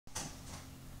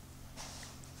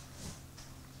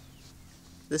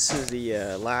This is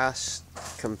the last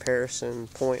comparison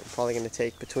point I'm probably going to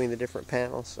take between the different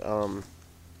panels.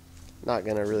 Not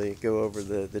going to really go over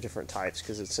the different types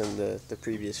because it's in the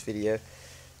previous video.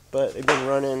 But they've been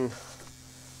running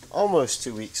almost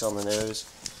 2 weeks on the nose.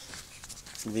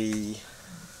 The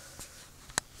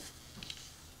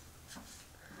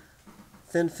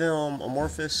thin film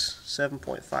amorphous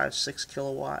 7.56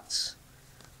 kilowatts.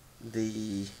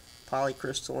 The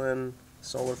polycrystalline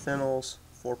Solarfennels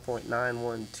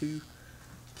 4.912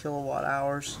 kilowatt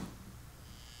hours,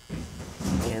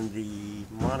 and the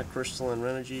monocrystalline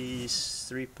Renogy's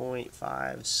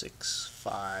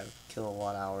 3.565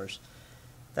 kilowatt hours.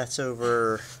 That's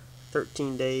over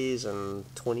 13 days and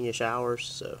 20-ish hours,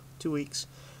 so 2 weeks.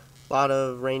 A lot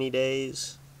of rainy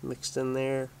days mixed in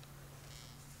there.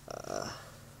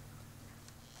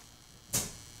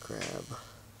 Grab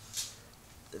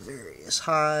the various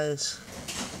highs.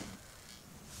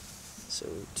 So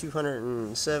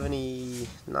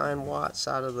 279 watts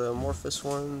out of the amorphous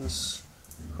ones,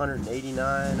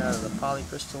 189 out of the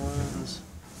polycrystallines,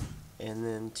 and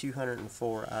then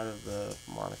 204 out of the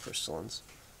monocrystallines.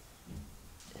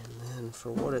 And then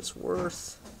for what it's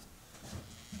worth,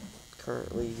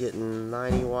 currently getting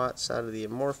 90 watts out of the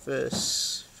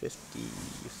amorphous,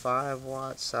 55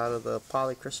 watts out of the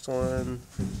polycrystalline,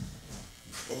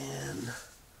 and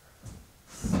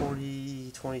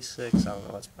 26, I don't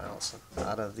know what's balancing,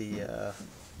 out of the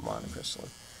monocrystalline.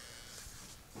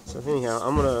 So anyhow,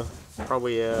 I'm going to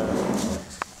probably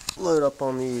load up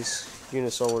on these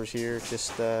Unisolars here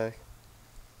just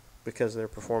because of their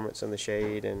performance in the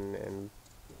shade and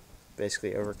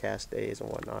basically overcast days and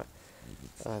whatnot.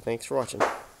 Thanks for watching.